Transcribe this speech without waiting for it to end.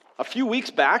A few weeks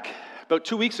back, about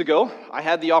 2 weeks ago, I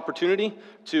had the opportunity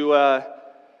to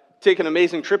take an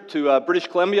amazing trip to British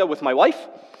Columbia with my wife,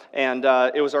 and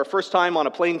it was our first time on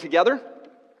a plane together.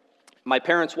 My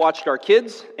parents watched our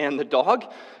kids and the dog,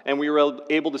 and we were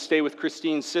able to stay with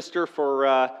Christine's sister,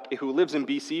 who lives in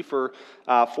BC, for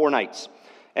 4 nights.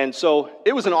 And so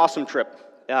it was an awesome trip.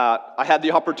 I had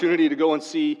the opportunity to go and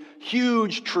see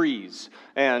huge trees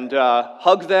and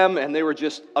hug them, and they were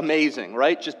just amazing,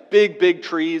 right? Just big, big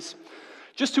trees.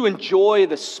 Just to enjoy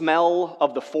the smell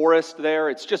of the forest there,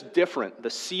 it's just different. The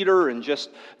cedar and just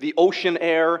the ocean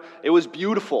air, it was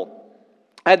beautiful.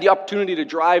 I had the opportunity to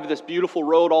drive this beautiful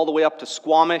road all the way up to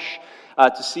Squamish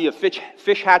to see a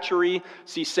fish hatchery,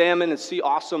 see salmon, and see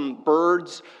awesome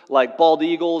birds like bald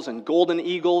eagles and golden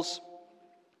eagles.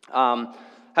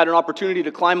 Had an opportunity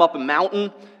to climb up a mountain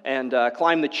and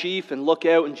climb the Chief and look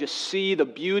out and just see the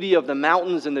beauty of the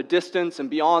mountains in the distance and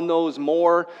beyond those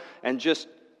more, and just,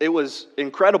 it was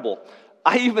incredible.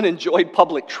 I even enjoyed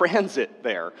public transit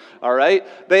there, all right?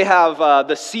 They have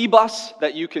the Sea Bus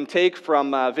that you can take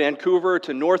from Vancouver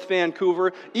to North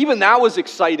Vancouver. Even that was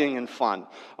exciting and fun,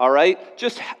 all right?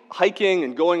 Just hiking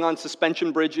and going on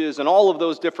suspension bridges and all of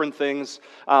those different things.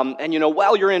 And,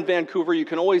 while you're in Vancouver, you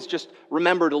can always just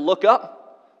remember to look up,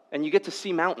 and you get to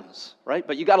see mountains, right?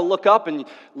 But you got to look up and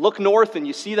look north, and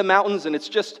you see the mountains, and it's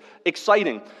just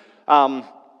exciting.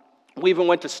 We even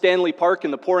went to Stanley Park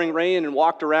in the pouring rain and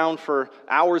walked around for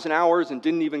hours and hours and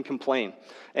didn't even complain.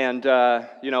 And,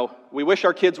 we wish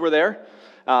our kids were there.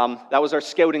 That was our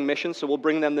scouting mission, so we'll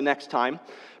bring them the next time.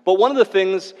 But one of the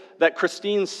things that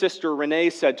Christine's sister, Renee,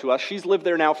 said to us, she's lived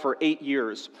there now for 8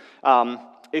 years,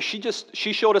 is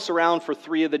she showed us around for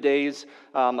 3 of the days,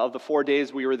 of the 4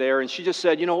 days we were there, and she just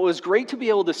said, it was great to be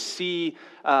able to see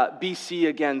BC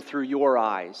again through your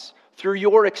eyes, through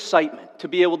your excitement, to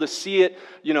be able to see it,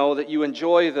 that you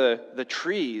enjoy the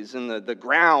trees and the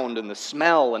ground and the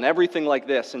smell and everything like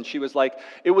this. And she was like,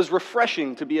 it was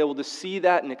refreshing to be able to see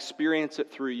that and experience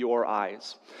it through your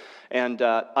eyes, and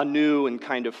anew and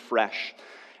kind of fresh.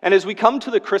 And as we come to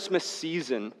the Christmas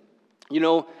season,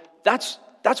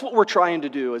 that's what we're trying to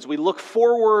do as we look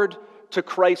forward to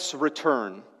Christ's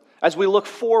return, as we look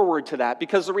forward to that,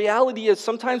 because the reality is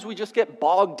sometimes we just get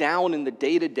bogged down in the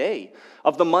day-to-day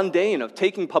of the mundane, of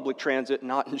taking public transit and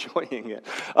not enjoying it,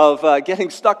 of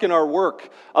getting stuck in our work,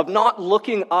 of not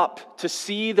looking up to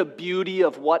see the beauty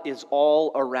of what is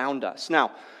all around us.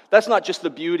 Now, that's not just the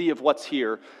beauty of what's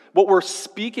here. What we're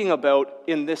speaking about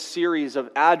in this series of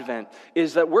Advent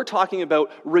is that we're talking about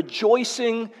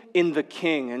rejoicing in the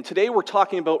King. And today we're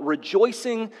talking about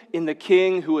rejoicing in the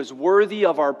King who is worthy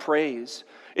of our praise.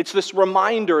 It's this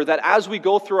reminder that as we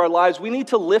go through our lives, we need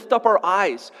to lift up our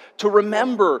eyes to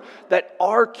remember that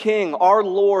our King, our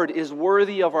Lord, is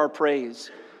worthy of our praise.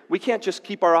 We can't just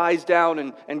keep our eyes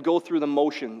down and go through the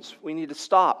motions. We need to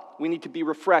stop. We need to be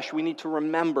refreshed. We need to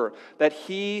remember that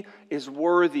He is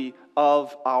worthy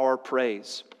of our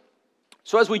praise.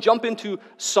 So as we jump into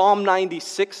Psalm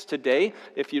 96 today,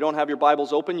 if you don't have your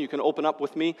Bibles open, you can open up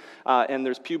with me, and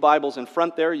there's pew Bibles in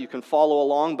front there. You can follow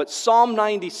along. But Psalm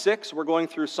 96, we're going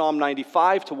through Psalm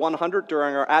 95 to 100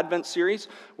 during our Advent series.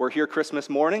 We're here Christmas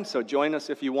morning, so join us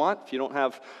if you want. If you don't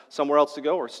have somewhere else to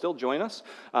go, or still join us.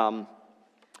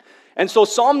 And so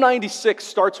Psalm 96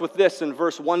 starts with this in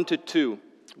verse 1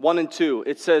 and 2.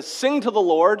 It says, "Sing to the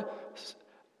Lord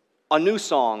a new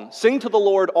song. Sing to the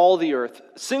Lord all the earth.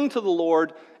 Sing to the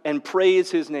Lord and praise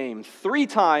His name." 3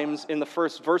 times in the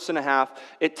first verse and a half,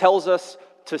 it tells us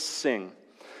to sing.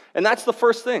 And that's the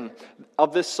first thing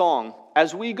of this song.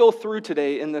 As we go through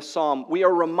today in this psalm, we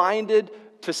are reminded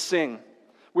to sing.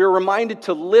 We are reminded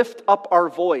to lift up our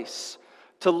voice,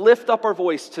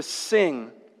 to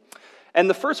sing. And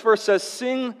the first verse says,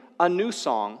 "Sing a new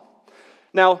song."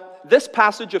 Now, this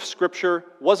passage of Scripture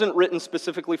wasn't written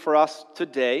specifically for us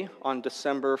today on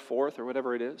December 4th or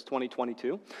whatever it is,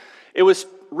 2022. It was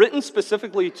written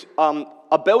specifically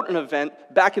about an event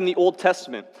back in the Old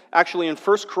Testament, actually in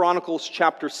 1 Chronicles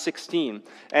chapter 16.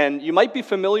 And you might be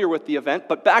familiar with the event,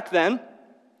 but back then,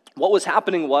 what was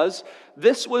happening was,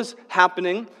 this was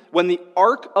happening when the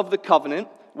Ark of the Covenant,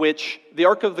 which the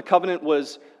Ark of the Covenant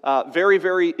was very,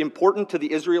 very important to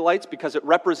the Israelites because it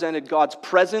represented God's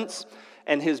presence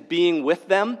and His being with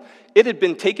them. It had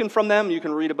been taken from them. You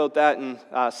can read about that in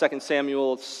 2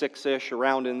 Samuel 6-ish,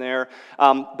 around in there.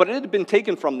 But it had been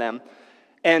taken from them.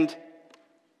 And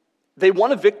they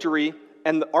won a victory,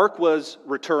 and the ark was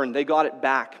returned. They got it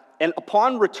back. And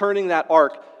upon returning that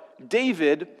ark,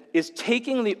 David is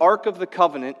taking the Ark of the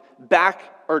Covenant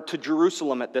back to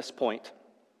Jerusalem at this point.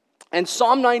 And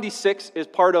Psalm 96 is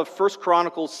part of 1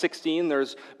 Chronicles 16.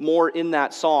 There's more in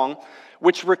that song,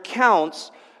 which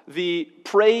recounts the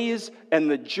praise and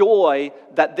the joy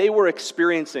that they were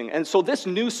experiencing. And so this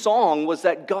new song was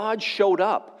that God showed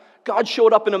up. God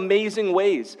showed up in amazing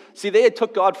ways. See, they had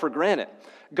took God for granted.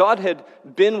 God had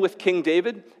been with King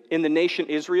David in the nation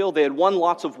Israel. They had won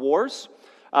lots of wars.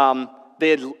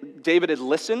 David had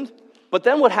listened. But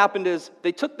then what happened is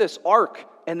they took this ark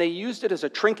and they used it as a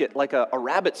trinket, like a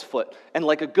rabbit's foot, and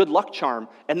like a good luck charm.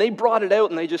 And they brought it out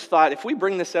and they just thought, if we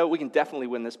bring this out, we can definitely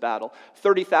win this battle.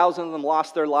 30,000 of them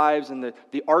lost their lives and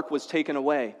the ark was taken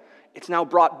away. It's now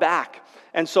brought back.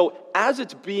 And so as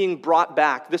it's being brought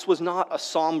back, this was not a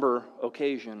somber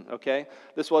occasion, okay?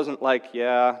 This wasn't like,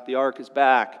 yeah, the ark is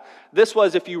back. This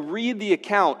was, if you read the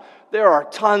account, there are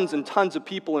tons and tons of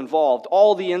people involved.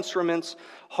 All the instruments,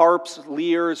 harps,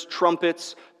 lyres,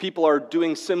 trumpets, people are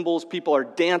doing cymbals, people are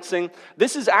dancing.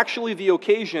 This is actually the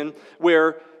occasion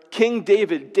where King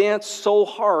David danced so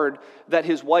hard that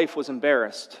his wife was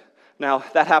embarrassed. Now,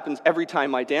 that happens every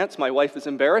time I dance. My wife is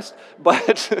embarrassed.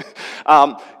 But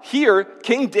here,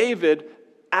 King David,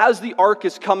 as the ark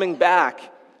is coming back,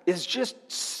 is just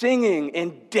singing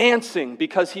and dancing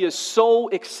because he is so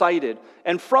excited.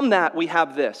 And from that, we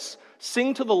have this: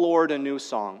 sing to the Lord a new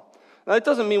song. Now, that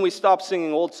doesn't mean we stop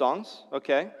singing old songs,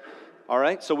 okay? All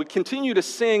right, so we continue to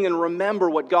sing and remember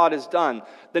what God has done.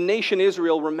 The nation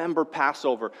Israel remember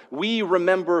Passover. We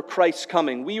remember Christ's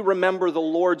coming. We remember the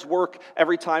Lord's work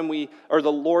the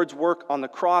Lord's work on the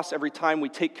cross every time we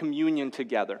take communion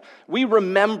together. We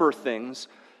remember things,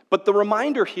 but the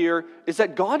reminder here is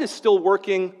that God is still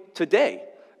working today.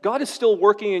 God is still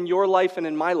working in your life and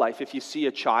in my life. If you see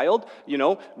a child,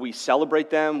 we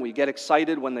celebrate them. We get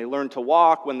excited when they learn to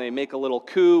walk, when they make a little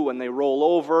coo, when they roll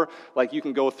over. Like you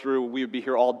can go through, we would be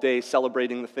here all day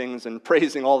celebrating the things and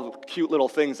praising all the cute little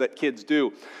things that kids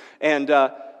do. And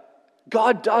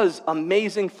God does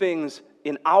amazing things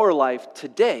in our life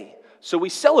today. So we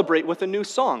celebrate with a new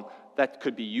song. That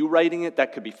could be you writing it.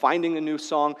 That could be finding a new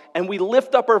song. And we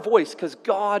lift up our voice because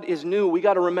God is new. We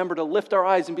got to remember to lift our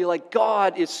eyes and be like,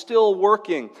 God is still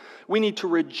working. We need to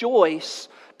rejoice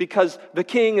because the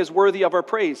King is worthy of our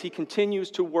praise. He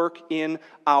continues to work in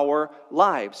our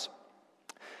lives.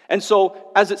 And so,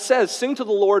 as it says, sing to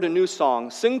the Lord a new song.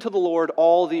 Sing to the Lord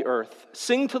all the earth.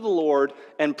 Sing to the Lord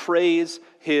and praise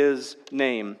His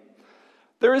name.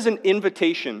 There is an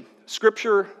invitation.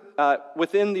 Scripture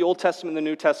within the Old Testament and the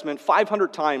New Testament,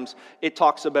 500 times it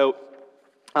talks about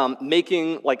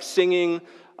singing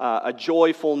a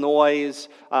joyful noise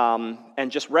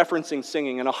and just referencing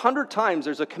singing. And 100 times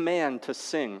there's a command to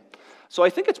sing. So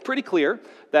I think it's pretty clear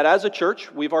that as a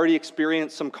church, we've already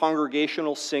experienced some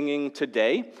congregational singing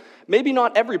today. Maybe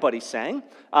not everybody sang.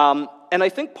 And I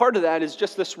think part of that is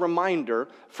just this reminder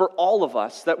for all of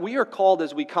us that we are called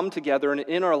as we come together and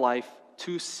in our life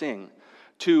to sing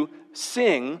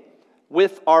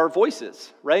with our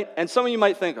voices, right? And some of you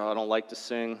might think, I don't like to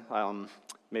sing.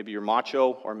 Maybe you're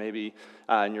macho, or maybe,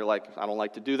 and you're like, I don't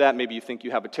like to do that. Maybe you think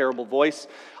you have a terrible voice.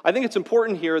 I think it's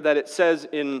important here that it says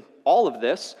in all of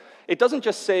this, it doesn't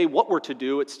just say what we're to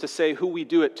do, it's to say who we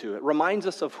do it to. It reminds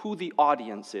us of who the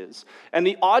audience is. And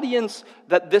the audience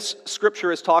that this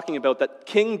scripture is talking about, that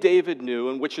King David knew,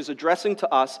 and which is addressing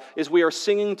to us, is we are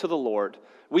singing to the Lord.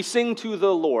 We sing to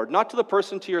the Lord, not to the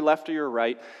person to your left or your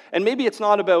right. And maybe it's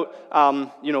not about,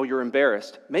 you're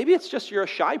embarrassed. Maybe it's just you're a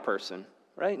shy person,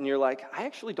 right? And you're like, I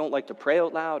actually don't like to pray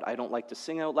out loud. I don't like to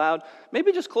sing out loud.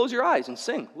 Maybe just close your eyes and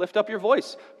sing. Lift up your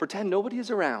voice. Pretend nobody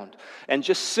is around. And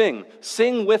just sing.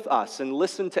 Sing with us and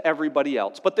listen to everybody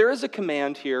else. But there is a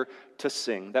command here to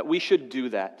sing, that we should do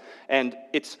that. And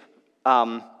it's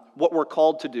what we're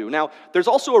called to do. Now, there's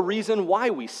also a reason why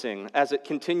we sing as it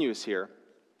continues here.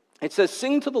 It says,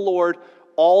 sing to the Lord,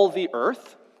 all the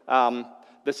earth.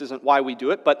 This isn't why we do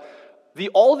it, but the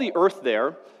all the earth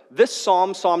there, this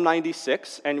psalm, Psalm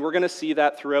 96, and we're going to see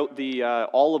that throughout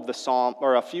all of the psalm,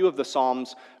 or a few of the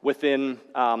psalms within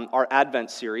our Advent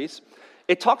series.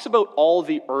 It talks about all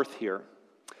the earth here.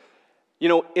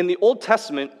 In the Old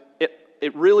Testament,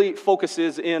 it really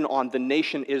focuses in on the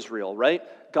nation Israel, right?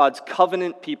 God's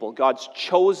covenant people, God's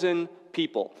chosen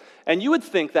people. And you would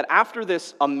think that after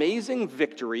this amazing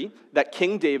victory that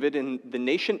King David and the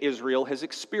nation Israel has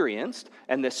experienced,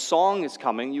 and this song is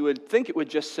coming, you would think it would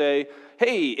just say,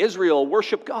 hey, Israel,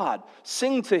 worship God,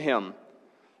 sing to Him.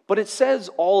 But it says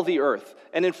all the earth.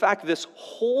 And in fact, this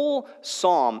whole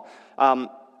psalm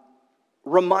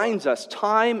reminds us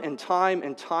time and time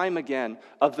and time again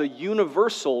of the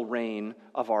universal reign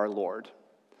of our Lord.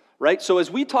 Right? So as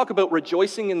we talk about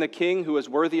rejoicing in the King who is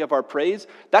worthy of our praise,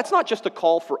 that's not just a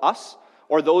call for us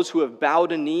or those who have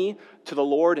bowed a knee to the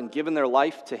Lord and given their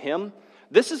life to Him.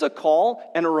 This is a call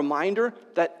and a reminder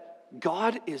that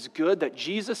God is good, that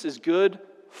Jesus is good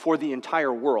for the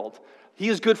entire world. He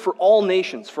is good for all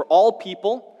nations, for all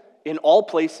people, in all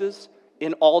places,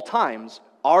 in all times.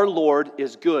 Our Lord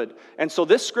is good. And so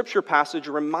this scripture passage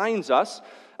reminds us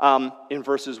in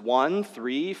verses 1,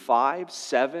 3, 5,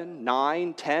 7,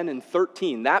 9, 10, and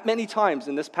 13, that many times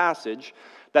in this passage,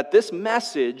 that this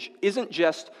message isn't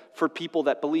just for people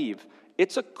that believe.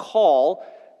 It's a call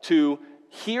to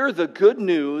hear the good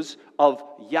news of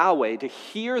Yahweh, to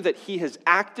hear that He has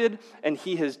acted and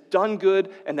He has done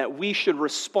good and that we should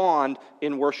respond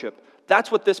in worship.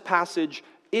 That's what this passage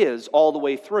is all the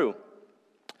way through.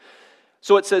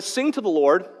 So it says, sing to the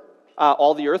Lord,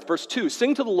 all the earth. Verse 2,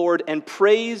 sing to the Lord and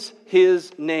praise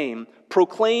His name.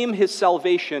 Proclaim His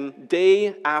salvation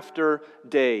day after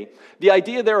day. The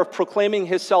idea there of proclaiming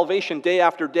His salvation day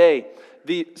after day,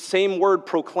 the same word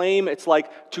proclaim, it's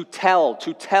like to tell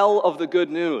of the good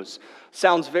news.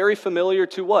 Sounds very familiar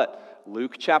to what?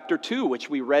 Luke chapter 2, which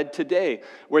we read today,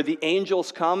 where the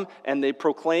angels come and they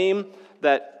proclaim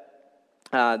that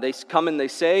they come and they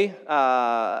say,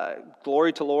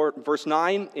 glory to Lord, verse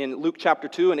 9 in Luke chapter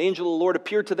 2, an angel of the Lord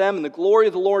appeared to them, and the glory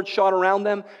of the Lord shone around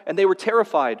them, and they were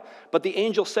terrified. But the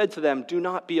angel said to them, do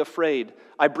not be afraid.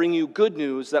 I bring you good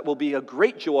news that will be a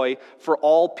great joy for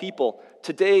all people.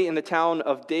 Today in the town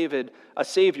of David, a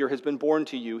Savior has been born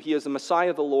to you. He is the Messiah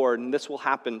of the Lord, and this will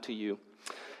happen to you.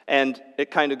 And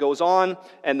it kind of goes on,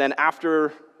 and then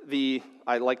after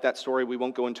I like that story, we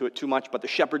won't go into it too much, but the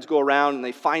shepherds go around and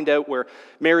they find out where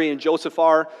Mary and Joseph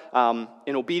are.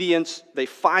 In obedience, they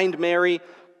find Mary,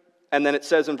 and then it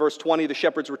says in verse 20, the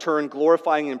shepherds return,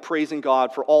 glorifying and praising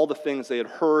God for all the things they had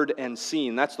heard and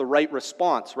seen. That's the right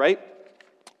response, right?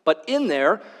 But in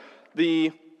there,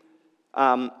 the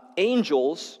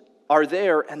angels are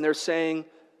there, and they're saying,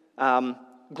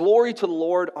 glory to the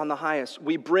Lord on the highest.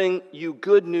 We bring you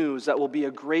good news that will be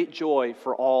a great joy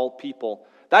for all people.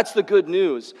 That's the good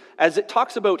news. As it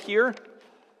talks about here,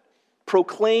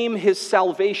 proclaim His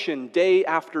salvation day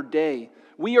after day.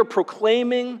 We are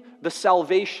proclaiming the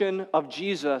salvation of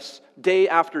Jesus day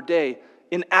after day.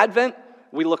 In Advent,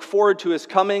 we look forward to His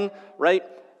coming, right?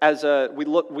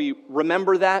 We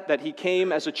remember that He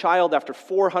came as a child after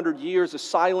 400 years of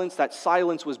silence. That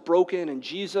silence was broken, and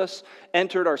Jesus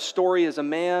entered our story as a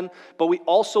man. But we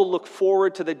also look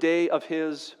forward to the day of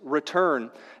His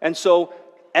return. And so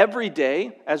every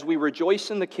day, as we rejoice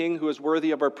in the King who is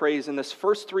worthy of our praise, in this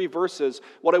first 3 verses,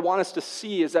 what I want us to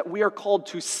see is that we are called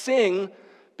to sing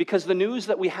because the news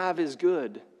that we have is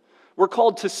good. We're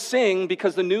called to sing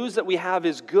because the news that we have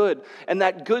is good. And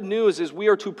that good news is we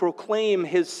are to proclaim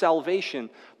His salvation,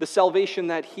 the salvation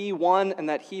that He won and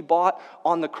that He bought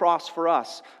on the cross for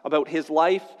us, about His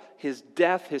life, His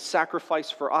death, His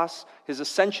sacrifice for us, His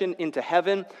ascension into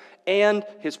heaven, and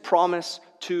His promise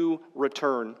to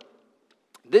return.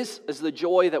 This is the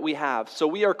joy that we have. So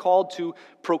we are called to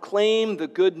proclaim the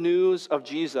good news of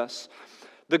Jesus.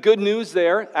 The good news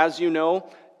there, as you know,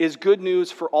 is good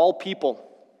news for all people,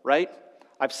 right?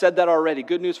 I've said that already.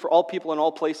 Good news for all people in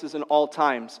all places and all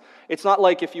times. It's not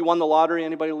like if you won the lottery.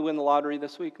 Anybody win the lottery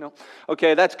this week? No?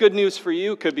 Okay, that's good news for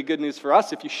you. Could be good news for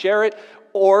us if you share it.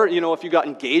 Or, if you got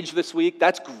engaged this week,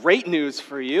 that's great news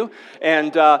for you.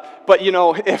 And, but,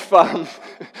 if,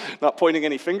 not pointing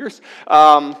any fingers,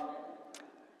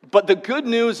 but the good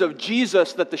news of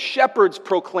Jesus that the shepherds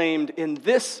proclaimed in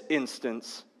this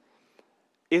instance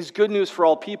is good news for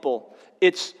all people.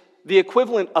 It's the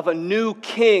equivalent of a new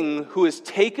king who has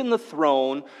taken the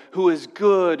throne, who is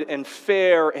good and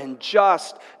fair and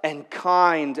just and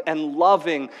kind and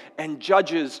loving and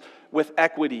judges with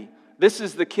equity. This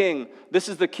is the king. This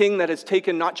is the king that has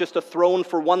taken not just a throne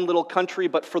for one little country,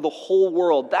 but for the whole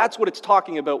world. That's what it's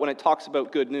talking about when it talks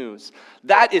about good news.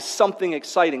 That is something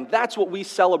exciting. That's what we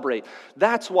celebrate.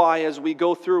 That's why as we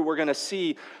go through, we're going to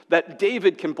see that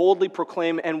David can boldly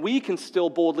proclaim, and we can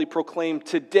still boldly proclaim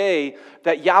today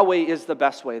that Yahweh is the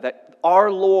best way, that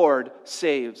our Lord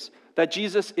saves, that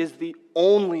Jesus is the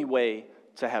only way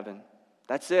to heaven.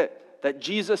 That's it. That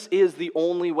Jesus is the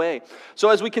only way.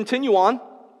 So as we continue on,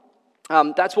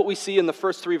 that's what we see in the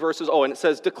first 3 verses. Oh, and it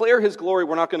says, declare His glory.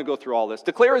 We're not going to go through all this.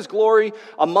 Declare His glory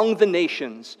among the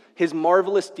nations, His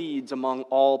marvelous deeds among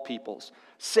all peoples.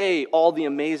 Say all the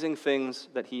amazing things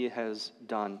that He has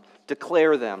done.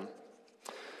 Declare them.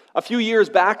 A few years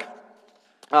back,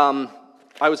 I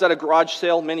was at a garage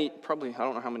sale, I don't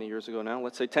know how many years ago now,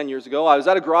 let's say 10 years ago. I was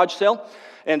at a garage sale,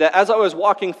 and as I was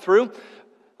walking through,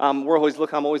 I'm always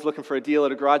looking for a deal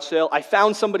at a garage sale. I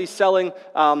found somebody selling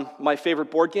my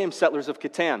favorite board game, Settlers of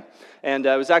Catan. And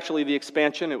it was actually the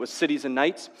expansion. It was Cities and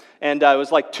Knights. And it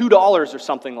was like $2 or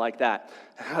something like that.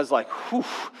 And I was like, whew,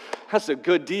 that's a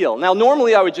good deal. Now,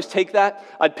 normally I would just take that.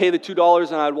 I'd pay the $2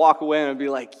 and I'd walk away and I'd be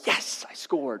like, yes, I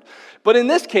scored. But in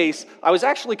this case, I was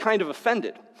actually kind of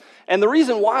offended. And the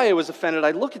reason why I was offended,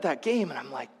 I looked at that game and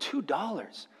I'm like,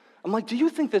 $2. I'm like, do you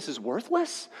think this is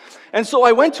worthless? And so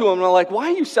I went to him and I'm like,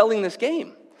 why are you selling this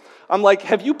game? I'm like,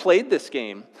 have you played this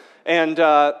game? And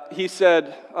he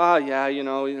said, yeah, you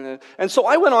know. And so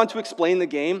I went on to explain the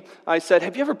game. I said,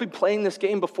 have you ever been playing this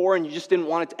game before and you just didn't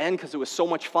want it to end because it was so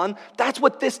much fun? That's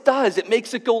what this does. It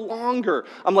makes it go longer.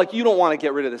 I'm like, you don't want to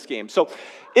get rid of this game. So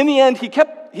in the end, he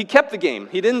kept the game.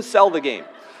 He didn't sell the game.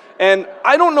 And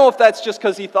I don't know if that's just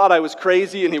because he thought I was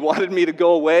crazy and he wanted me to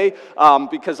go away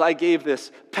because I gave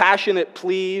this passionate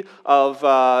plea of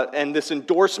and this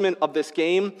endorsement of this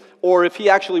game, or if he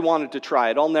actually wanted to try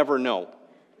it. I'll never know.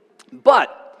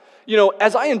 But, you know,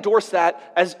 as I endorse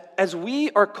that, as we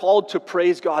are called to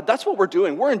praise God, that's what we're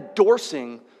doing. We're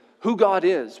endorsing who God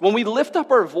is. When we lift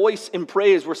up our voice in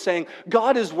praise, we're saying,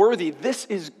 God is worthy. This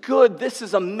is good. This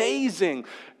is amazing.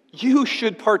 You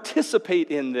should participate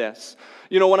in this.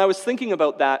 You know, when I was thinking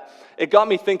about that, it got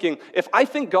me thinking, if I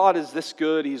think God is this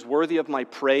good, He's worthy of my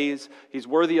praise, He's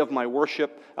worthy of my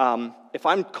worship, if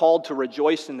I'm called to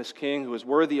rejoice in this King who is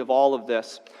worthy of all of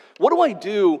this, what do I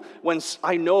do when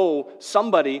I know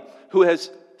somebody who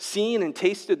has seen and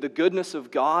tasted the goodness of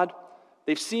God?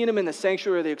 They've seen Him in the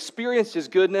sanctuary, they've experienced His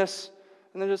goodness,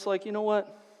 and they're just like, you know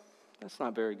what? That's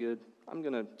not very good. I'm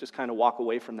going to just kind of walk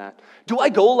away from that. Do I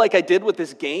go like I did with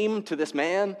this game to this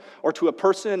man or to a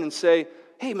person and say,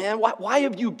 hey man, why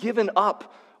have you given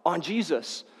up on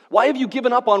Jesus? Why have you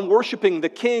given up on worshiping the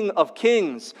King of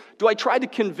Kings? Do I try to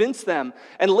convince them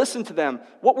and listen to them?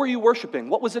 What were you worshiping?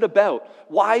 What was it about?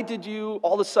 Why did you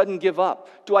all of a sudden give up?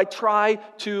 Do I try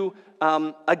to,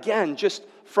 again, just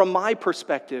from my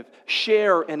perspective,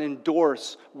 share and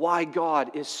endorse why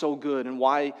God is so good and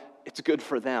why it's good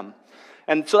for them?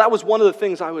 And so that was one of the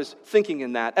things I was thinking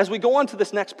in that. As we go on to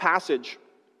this next passage,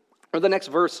 or the next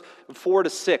verse,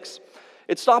 4-6,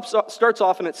 it starts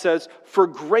off and it says, "For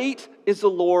great is the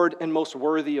Lord and most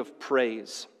worthy of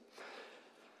praise."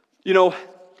 You know,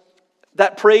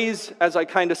 that praise, as I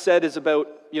kind of said, is about,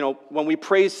 you know, when we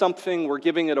praise something, we're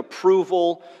giving it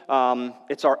approval.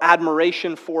 It's our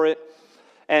admiration for it.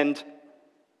 And,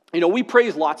 you know, we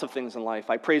praise lots of things in life.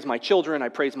 I praise my children. I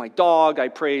praise my dog. I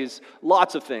praise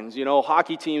lots of things. You know,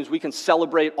 hockey teams, we can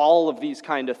celebrate all of these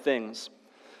kind of things.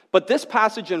 But this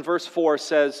passage in verse 4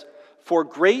 says, "For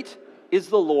great is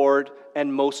the Lord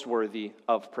and most worthy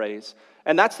of praise."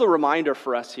 And that's the reminder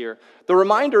for us here. The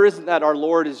reminder isn't that our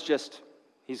Lord is just,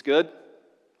 He's good,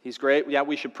 He's great, yeah,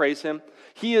 we should praise Him.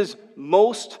 He is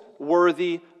most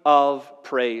worthy of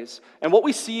praise. And what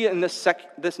we see in this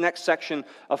next section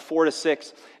of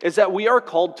 4-6 is that we are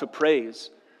called to praise.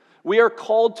 We are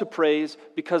called to praise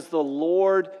because the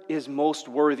Lord is most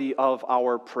worthy of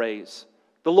our praise.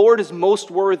 The Lord is most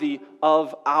worthy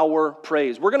of our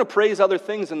praise. We're going to praise other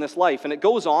things in this life. And it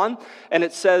goes on and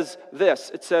it says this.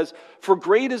 It says, "For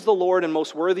great is the Lord and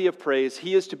most worthy of praise.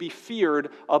 He is to be feared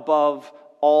above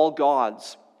all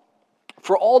gods.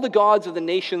 For all the gods of the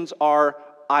nations are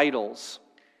idols."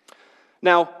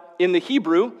 Now, in the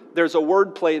Hebrew, there's a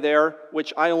word play there,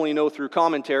 which I only know through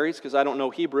commentaries because I don't know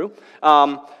Hebrew.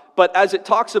 But as it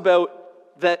talks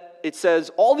about that, it says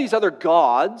all these other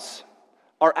gods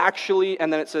are actually,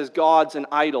 and then it says gods and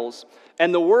idols.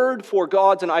 And the word for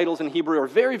gods and idols in Hebrew are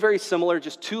very, very similar.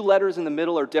 Just two letters in the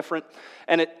middle are different.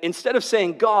 And instead of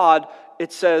saying God,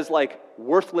 it says like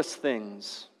worthless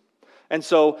things. And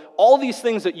so all these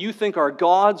things that you think are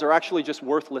gods are actually just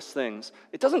worthless things.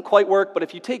 It doesn't quite work, but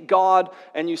if you take God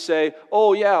and you say,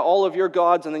 oh yeah, all of your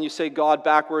gods, and then you say God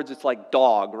backwards, it's like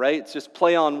dog, right? It's just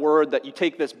play on word that you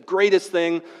take this greatest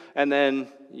thing and then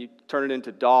you turn it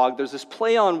into dog. There's this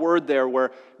play on word there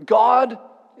where God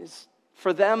is,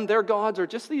 for them, their gods are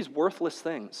just these worthless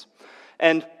things.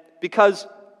 And because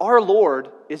our Lord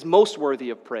is most worthy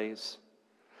of praise.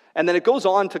 And then it goes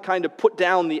on to kind of put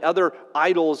down the other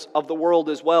idols of the world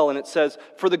as well. And it says,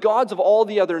 "For the gods of all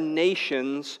the other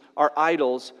nations are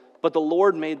idols, but the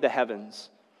Lord made the heavens."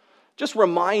 Just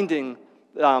reminding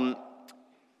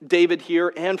David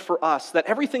here and for us that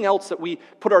everything else that we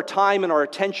put our time and our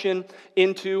attention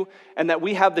into, and that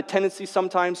we have the tendency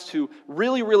sometimes to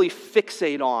really, really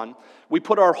fixate on, we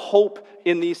put our hope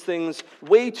in these things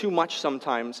way too much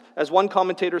sometimes. As one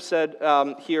commentator said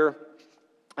here,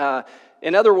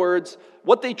 in other words,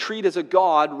 what they treat as a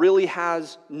god really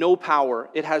has no power.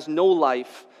 It has no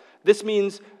life. This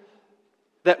means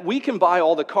That we can buy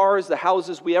all the cars, the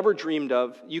houses we ever dreamed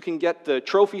of. You can get the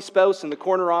trophy spouse in the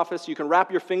corner office. You can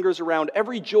wrap your fingers around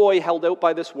every joy held out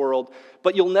by this world,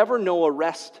 but you'll never know a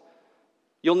rest.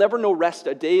 You'll never know rest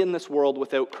a day in this world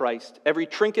without Christ. Every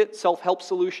trinket, self-help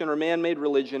solution, or man-made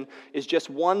religion is just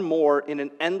one more in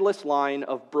an endless line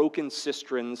of broken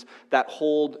cisterns that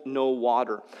hold no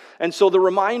water. And so the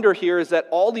reminder here is that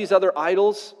all these other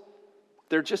idols,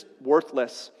 they're just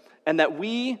worthless, and that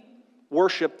we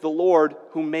worship the Lord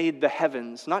who made the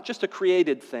heavens, not just a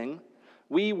created thing.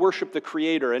 We worship the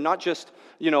Creator, and not just,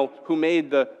 who made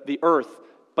the earth,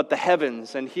 but the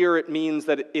heavens. And here it means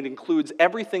that it includes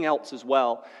everything else as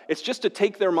well. It's just to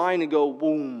take their mind and go,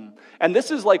 boom. And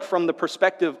this is like from the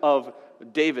perspective of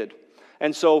David.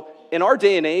 And so in our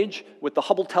day and age, with the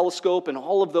Hubble telescope and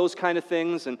all of those kind of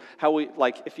things, and how we,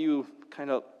 if you kind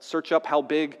of search up how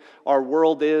big our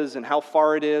world is and how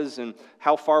far it is and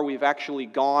how far we've actually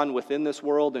gone within this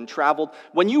world and traveled,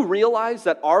 when you realize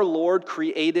that our Lord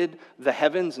created the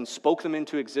heavens and spoke them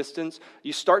into existence,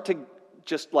 you start to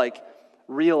just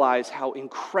realize how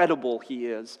incredible He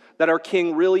is, that our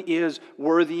King really is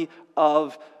worthy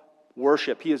of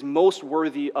worship. He is most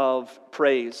worthy of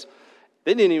praise.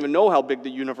 They didn't even know how big the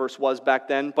universe was back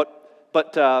then,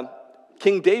 but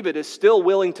King David is still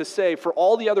willing to say, for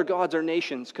all the other gods are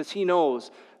nations, because he knows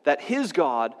that his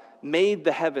God made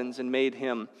the heavens and made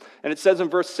him. And it says in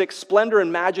verse 6, splendor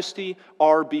and majesty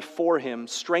are before him.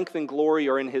 Strength and glory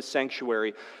are in his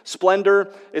sanctuary.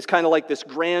 Splendor is kind of like this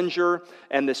grandeur,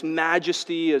 and this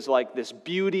majesty is like this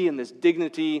beauty and this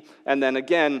dignity. And then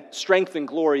again, strength and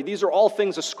glory. These are all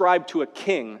things ascribed to a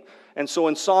king. And so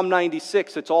in Psalm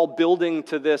 96, it's all building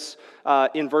to this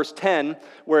in verse 10,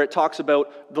 where it talks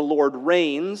about the Lord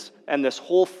reigns, and this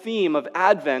whole theme of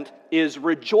Advent is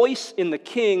rejoice in the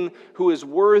King who is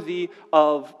worthy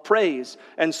of praise.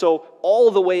 And so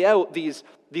all the way out, these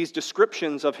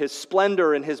descriptions of His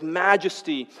splendor and His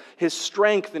majesty, His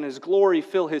strength and His glory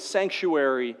fill His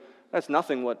sanctuary. That's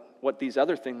nothing what these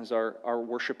other things are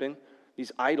worshiping,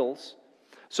 these idols.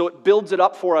 So it builds it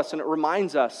up for us, and it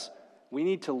reminds us we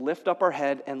need to lift up our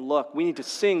head and look. We need to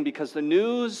sing because the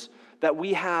news that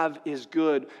we have is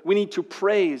good. We need to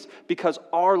praise because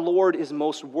our Lord is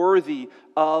most worthy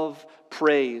of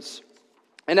praise.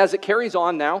 And as it carries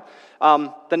on now,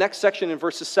 the next section in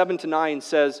verses 7 to 9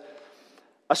 says,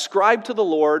 ascribe to the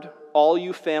Lord, all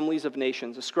you families of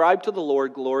nations. Ascribe to the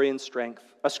Lord glory and strength.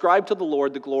 Ascribe to the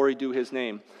Lord the glory due His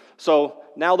name. So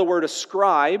now the word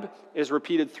ascribe is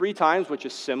repeated 3 times, which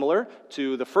is similar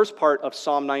to the first part of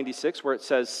Psalm 96, where it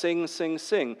says, sing, sing,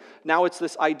 sing. Now it's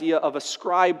this idea of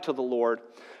ascribe to the Lord.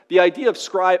 The idea of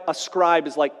ascribe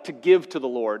is like to give to the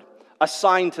Lord,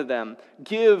 assign to them,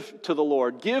 give to the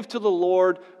Lord. Give to the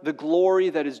Lord the glory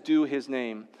that is due His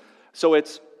name. So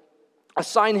it's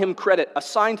assign Him credit,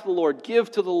 assign to the Lord,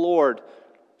 give to the Lord,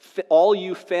 all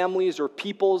you families or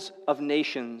peoples of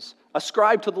nations.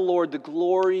 Ascribe to the Lord the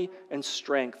glory and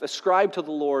strength. Ascribe to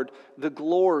the Lord the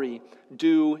glory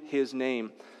due His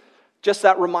name. Just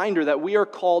that reminder that we are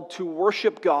called to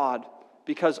worship God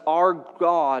because our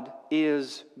God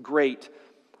is great.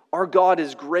 Our God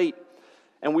is great,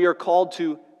 and we are called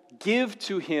to give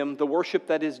to Him the worship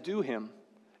that is due Him.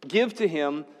 Give to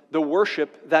Him the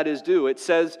worship that is due. It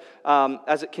says,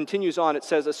 as it continues on, it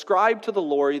says, ascribe to the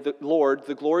Lord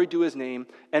the glory due His name,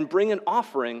 and bring an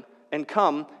offering and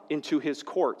come into His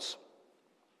courts.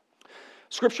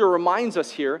 Scripture reminds us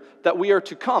here that we are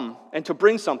to come and to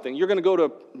bring something. You're going to go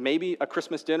to maybe a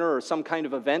Christmas dinner or some kind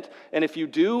of event, and if you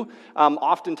do,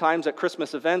 oftentimes at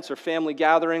Christmas events or family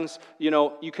gatherings,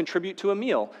 you contribute to a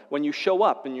meal. When you show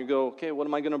up and you go, okay, what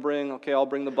am I going to bring? Okay, I'll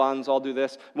bring the buns, I'll do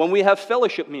this. When we have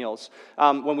fellowship meals,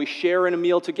 when we share in a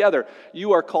meal together,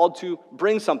 you are called to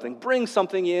bring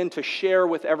something in to share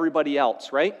with everybody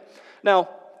else, right? Now,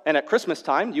 and at Christmas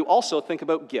time, you also think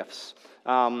about gifts.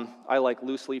 I like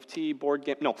loose leaf tea, board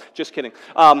game. No, just kidding.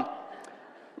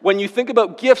 When you think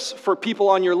about gifts for people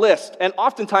on your list, and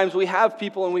oftentimes we have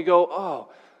people and we go, oh,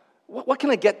 what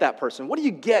can I get that person? What do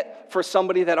you get for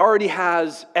somebody that already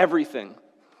has everything?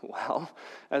 Well,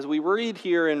 as we read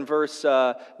here in verse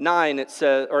 9, it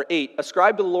says, or 8,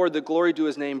 ascribe to the Lord the glory due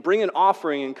His name, bring an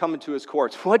offering and come into His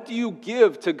courts. What do you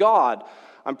give to God?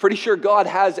 I'm pretty sure God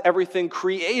has everything,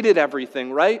 created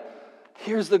everything, right?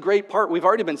 Here's the great part. We've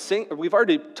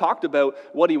already talked about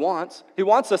what He wants. He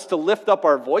wants us to lift up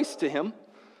our voice to Him.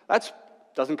 That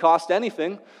doesn't cost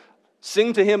anything.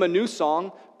 Sing to Him a new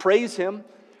song, praise Him,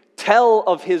 tell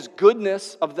of His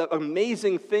goodness, of the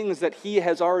amazing things that He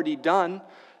has already done.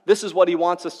 This is what He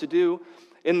wants us to do.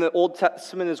 In the Old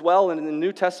Testament as well and in the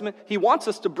New Testament, He wants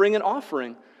us to bring an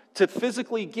offering, to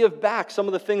physically give back some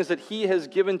of the things that He has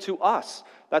given to us,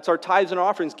 That's our tithes and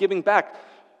offerings, giving back.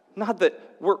 Not that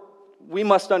we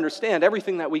must understand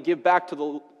everything that we give back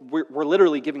to we're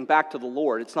literally giving back to the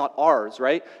Lord. It's not ours,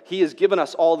 right? He has given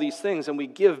us all these things, and we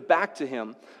give back to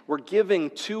Him. We're giving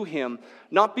to Him,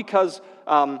 not because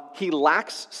He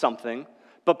lacks something,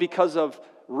 but because of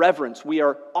reverence. We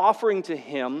are offering to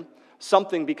Him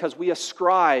something because we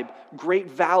ascribe great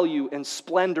value and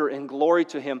splendor and glory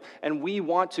to Him, and we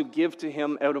want to give to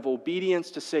Him out of obedience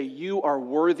to say, you are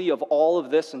worthy of all of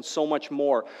this and so much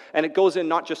more. And it goes in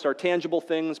not just our tangible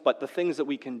things, but the things that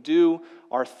we can do,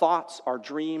 our thoughts, our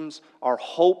dreams, our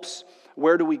hopes.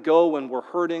 Where do we go when we're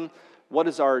hurting? What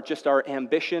is our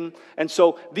ambition? And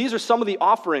so these are some of the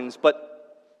offerings,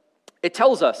 but it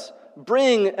tells us,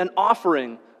 bring an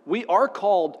offering. We are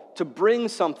called to bring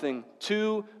something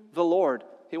to the Lord.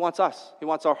 He wants us. He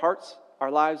wants our hearts, our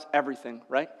lives, everything,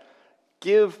 right?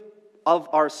 Give of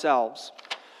ourselves.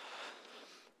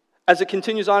 As it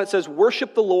continues on, it says,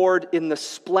 worship the Lord in the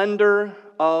splendor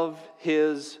of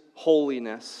His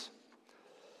holiness.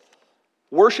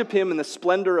 Worship Him in the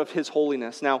splendor of His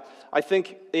holiness. Now, I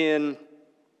think and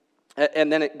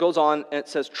then it goes on and it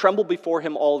says, tremble before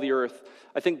Him all the earth.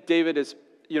 I think David is,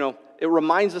 it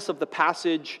reminds us of the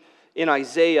passage in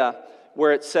Isaiah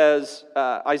where it says,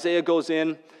 Isaiah goes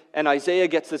in, and Isaiah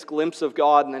gets this glimpse of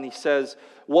God, and then he says,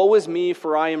 woe is me,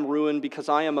 for I am ruined, because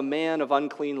I am a man of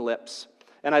unclean lips,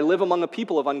 and I live among a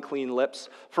people of unclean lips,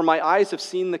 for my eyes have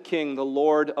seen the King, the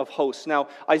Lord of hosts. Now,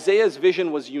 Isaiah's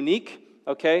vision was unique,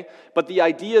 okay? But the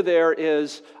idea there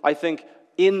is, I think,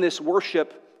 in this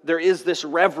worship, there is this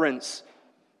reverence.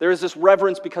 There is this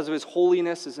reverence because of His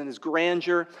holiness and His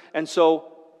grandeur, and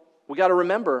so we got to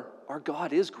remember, our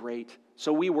God is great.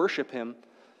 So we worship Him.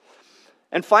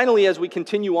 And finally, as we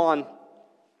continue on,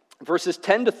 verses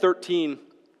 10 to 13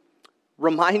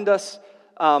 remind us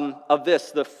of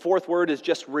this. The fourth word is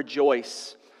just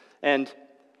rejoice. And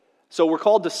so we're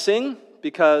called to sing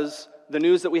because the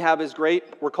news that we have is great.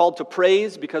 We're called to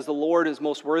praise because the Lord is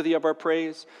most worthy of our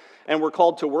praise. And we're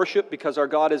called to worship because our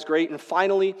God is great. And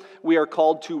finally, we are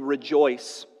called to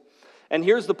rejoice. And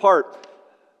here's the part.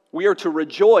 We are to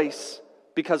rejoice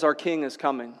because our King is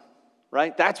coming.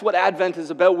 Right? That's what Advent is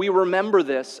about. We remember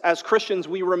this. As Christians,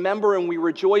 we remember and we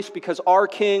rejoice because our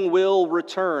King will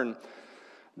return.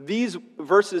 These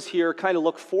verses here kind of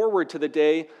look forward to the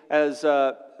day as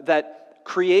that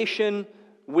creation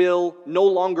will no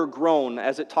longer groan,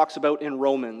 as it talks about in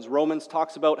Romans. Romans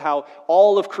talks about how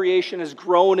all of creation is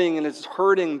groaning and is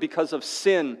hurting because of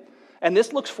sin. And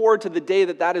this looks forward to the day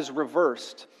that is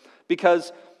reversed.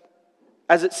 Because,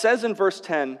 as it says in verse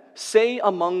 10, say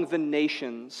among the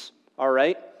nations, all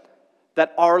right,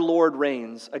 that our Lord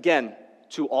reigns. Again,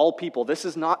 to all people. This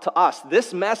is not to us.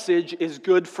 This message is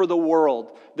good for the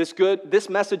world. This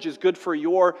message is good for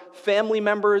your family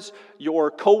members, your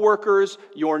co-workers,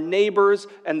 your neighbors,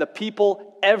 and the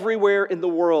people everywhere in the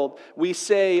world. We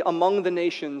say among the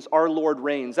nations, our Lord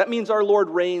reigns. That means our Lord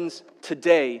reigns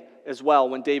today as well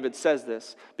when David says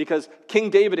this, because King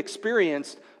David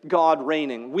experienced God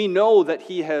reigning. We know that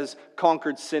He has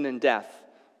conquered sin and death,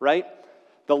 right?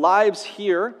 The lives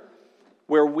here,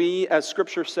 where we, as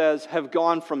Scripture says, have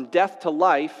gone from death to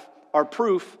life, are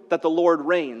proof that the Lord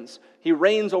reigns. He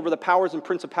reigns over the powers and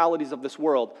principalities of this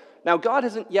world. Now, God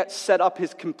hasn't yet set up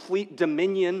His complete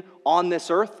dominion on this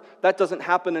earth. That doesn't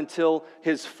happen until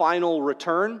His final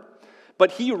return.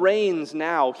 But He reigns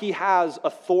now. He has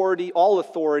authority, all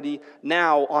authority,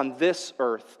 now on this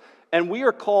earth. And we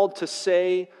are called to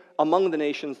say, among the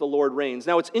nations, the Lord reigns.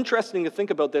 Now, it's interesting to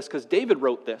think about this because David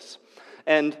wrote this.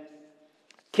 And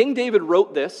King David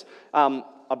wrote this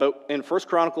about in 1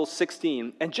 Chronicles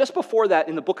 16. And just before that,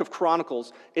 in the book of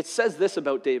Chronicles, it says this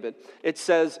about David. It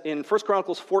says in 1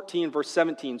 Chronicles 14, verse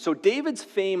 17, so David's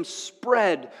fame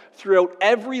spread throughout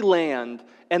every land,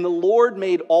 and the Lord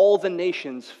made all the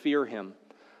nations fear him.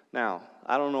 Now,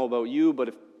 I don't know about you, but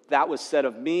if that was said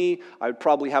of me, I would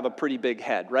probably have a pretty big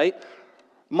head, right?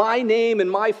 My name and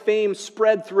my fame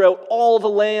spread throughout all the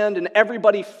land, and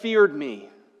everybody feared me.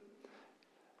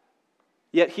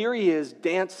 Yet here he is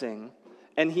dancing,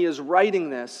 and he is writing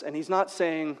this, and he's not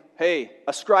saying, hey,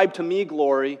 ascribe to me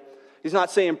glory. He's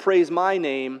not saying, praise my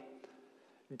name.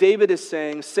 David is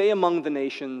saying, say among the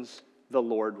nations, the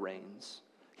Lord reigns.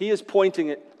 He is pointing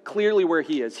it clearly where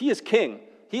he is. He is king.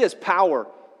 He has power.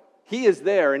 He is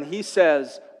there, and he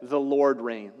says, the Lord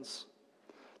reigns.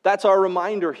 That's our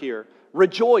reminder here.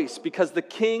 Rejoice, because the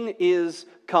king is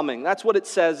coming. That's what it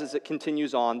says as it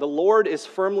continues on. The Lord is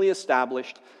firmly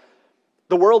established.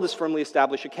 The world is firmly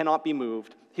established, it cannot be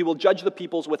moved. He will judge the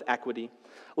peoples with equity.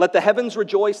 Let the heavens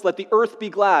rejoice, let the earth be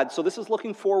glad. So this is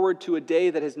looking forward to a day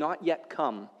that has not yet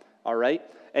come, all right?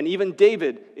 And even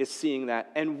David is seeing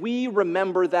that. And we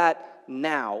remember that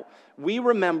now. We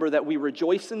remember that we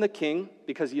rejoice in the King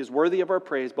because he is worthy of our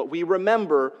praise, but we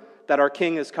remember that our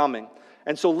King is coming.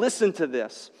 And so listen to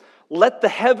this. Let the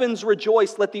heavens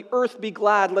rejoice, let the earth be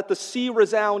glad, let the sea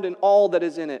resound and all that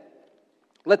is in it.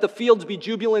 Let the fields be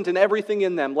jubilant and everything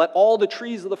in them. Let all the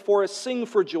trees of the forest sing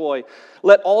for joy.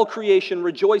 Let all creation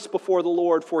rejoice before the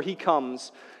Lord, for he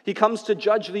comes. He comes to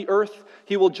judge the earth.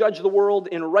 He will judge the world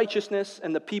in righteousness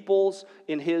and the peoples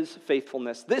in his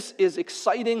faithfulness. This is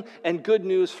exciting and good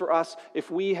news for us if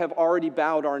we have already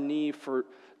bowed our knee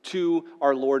to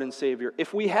our Lord and Savior.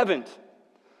 If we haven't,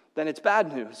 then it's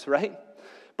bad news, right?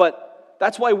 But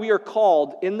that's why we are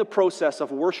called in the process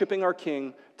of worshiping our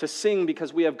King to sing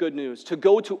because we have good news, to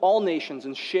go to all nations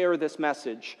and share this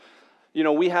message. You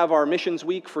know, we have our Missions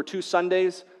Week for 2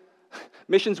 Sundays.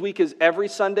 Missions Week is every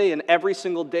Sunday and every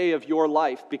single day of your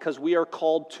life because we are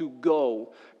called to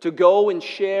go and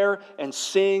share and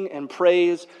sing and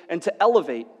praise and to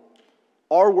elevate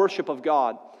our worship of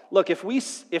God. Look, if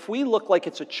we look like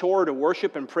it's a chore to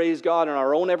worship and praise God in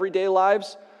our own everyday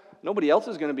lives, nobody else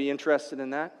is going to be interested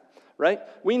in that, right?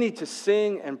 We need to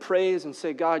sing and praise and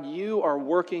say, God, you are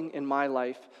working in my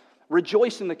life.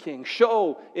 Rejoice in the King.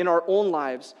 Show in our own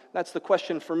lives. That's the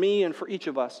question for me and for each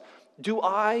of us. Do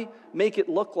I make it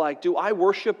look like, do I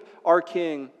worship our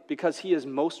King because he is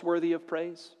most worthy of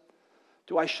praise?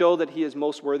 Do I show that he is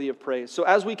most worthy of praise? So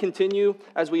as we continue,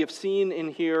 as we have seen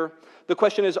in here, the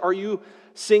question is, are you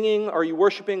singing, are you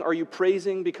worshiping, are you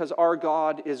praising because our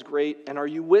God is great? And are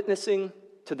you witnessing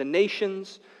to the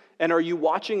nations? And are you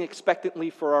watching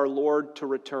expectantly for our Lord to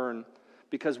return?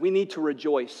 Because we need to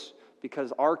rejoice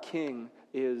because our King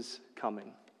is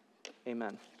coming.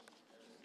 Amen.